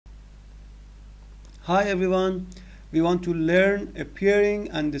Hi everyone, we want to learn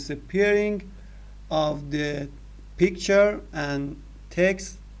appearing and disappearing of the picture and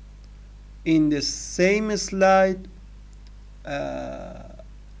text in the same slide uh,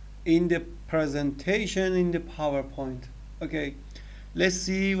 in the presentation in the PowerPoint. Okay, let's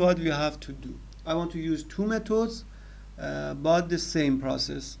see what we have to do. I want to use two methods but the same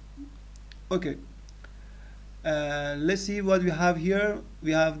process. Okay, let's see what we have here.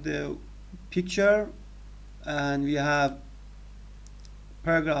 We have the picture and we have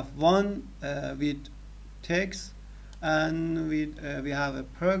paragraph 1 with text, and we have a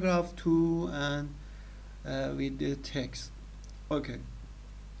paragraph 2 and with the text. Okay,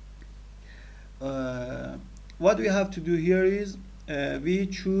 what we have to do here is we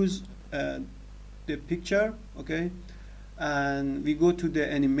choose the picture, okay, and we go to the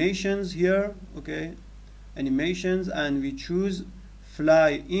animations here, okay, animations, and we choose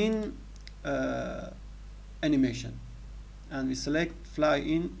fly in animation, and we select fly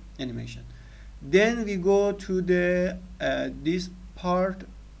in animation. Then we go to the this part,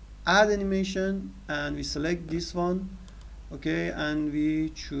 add animation, and we select this one, okay, and we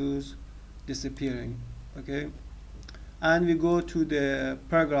choose disappearing, okay, and we go to the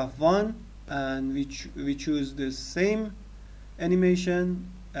paragraph 1 and we choose the same animation,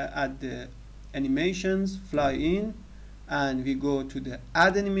 add the animations, fly in, and we go to the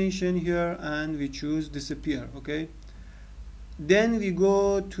add animation here and we choose disappear, okay. Then we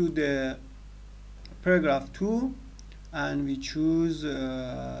go to the paragraph 2 and we choose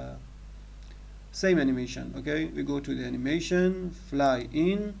same animation, okay. We go to the animation, fly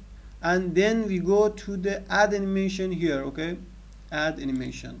in, and then we go to the add animation here, okay, add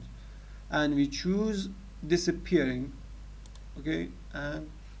animation, and we choose disappearing, okay, and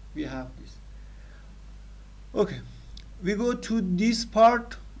we have this. Okay, we go to this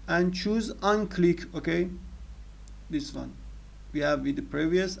part and choose unclick, okay, this one we have with the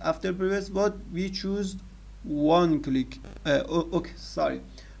previous, after previous, but we choose one click, okay, sorry,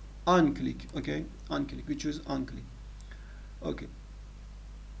 unclick, okay, unclick, we choose unclick. Okay,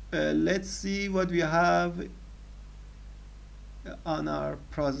 let's see what we have on our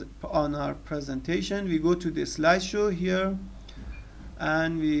presentation. We go to the slideshow here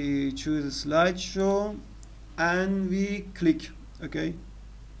and we choose slideshow and we click, okay,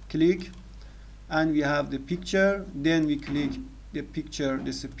 click, and we have the picture. Then we click the picture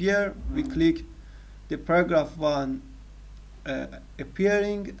disappear, we click the paragraph 1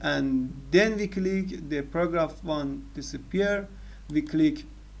 appearing, and then we click the paragraph 1 disappear, we click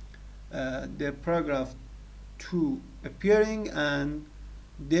the paragraph 2 appearing, and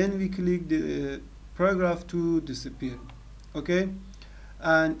then we click the paragraph 2 disappear, okay.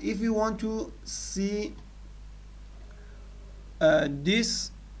 And if you want to see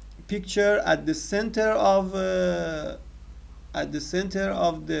this picture at the center of our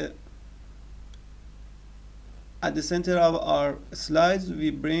slides, we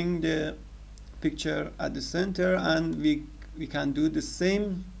bring the picture at the center, and we can do the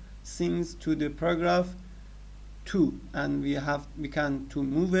same things to the paragraph 2, and we can to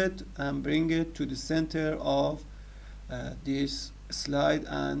move it and bring it to the center of this slide.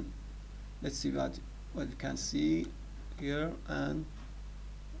 And let's see what we can see here, and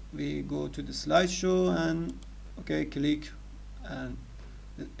we go to the slideshow and okay, click and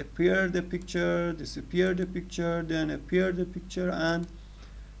appear the picture, disappear the picture, then appear the picture and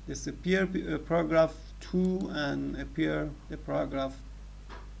disappear paragraph 2, and appear the paragraph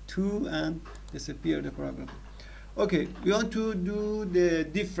 2 and disappear the paragraph. Okay, we want to do the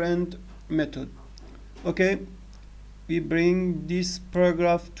different method. Okay, we bring this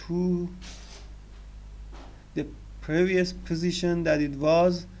paragraph to the previous position that it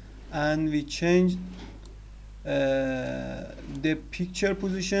was, and we change the picture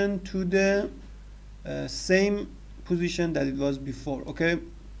position to the same position that it was before, okay.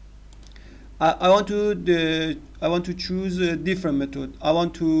 I want to choose a different method.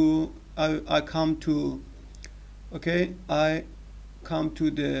 I come to, okay, I come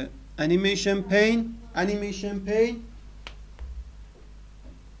to the animation pane, I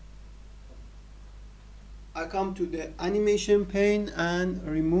come to the animation pane and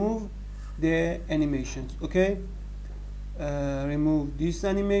remove the animations, okay. Remove this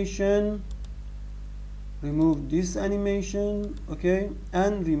animation, okay,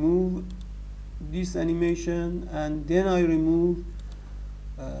 and remove this animation, and then I remove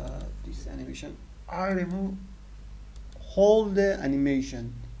this animation. I remove hold the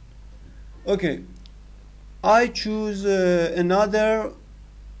animation, okay. I choose another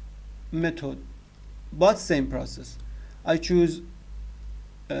method but same process. I choose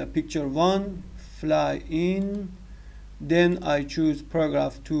picture 1, fly in, then I choose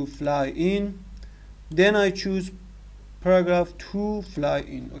paragraph 2 fly in, then I choose paragraph 2 fly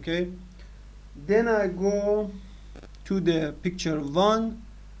in. Okay, then I go to the picture 1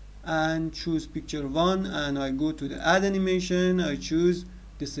 and choose picture 1, and I go to the add animation, I choose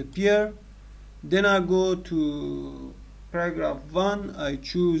disappear, then I go to paragraph 1, I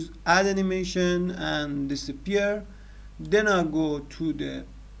choose add animation and disappear, then I go to the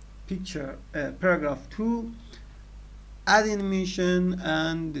picture paragraph 2, add animation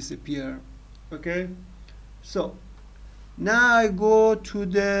and disappear. Okay, so now I go to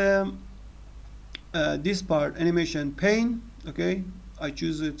the this part, animation pane. Okay, I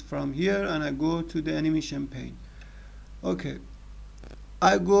choose it from here and I go to the animation pane. Okay,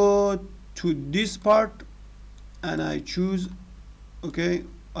 I go to this part and I choose, okay,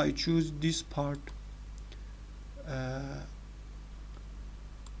 I choose this part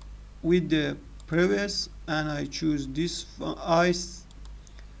with the previous, and I choose this. I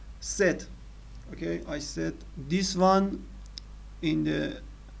set, okay, I set this one in the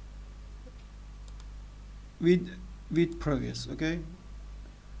with previous. Okay,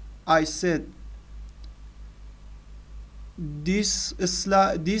 I set this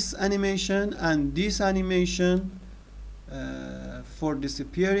slide, this animation and this animation for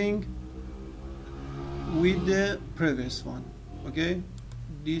disappearing with the previous one. Okay,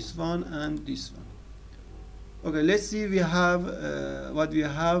 this one and this one. Okay, let's see we have what we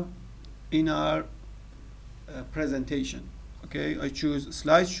have in our presentation. Okay, I choose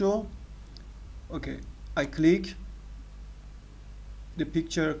slideshow. Okay, I click, the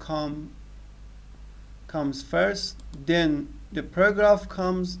picture comes first, then the paragraph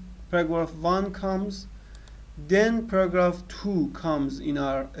comes, paragraph 1 comes, then paragraph 2 comes in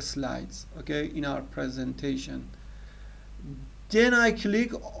our slides, okay, in our presentation. Then I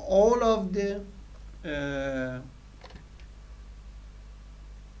click, all of the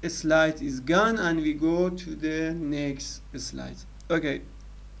slide is gone, and we go to the next slide. Okay,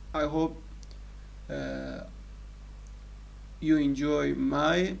 I hope you enjoy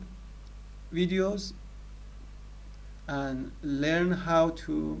my videos and learn how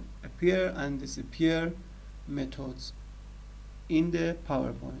to appear and disappear methods in the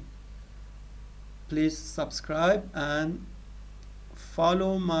PowerPoint. Please subscribe and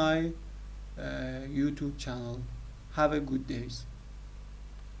follow my YouTube channel. Have a good day.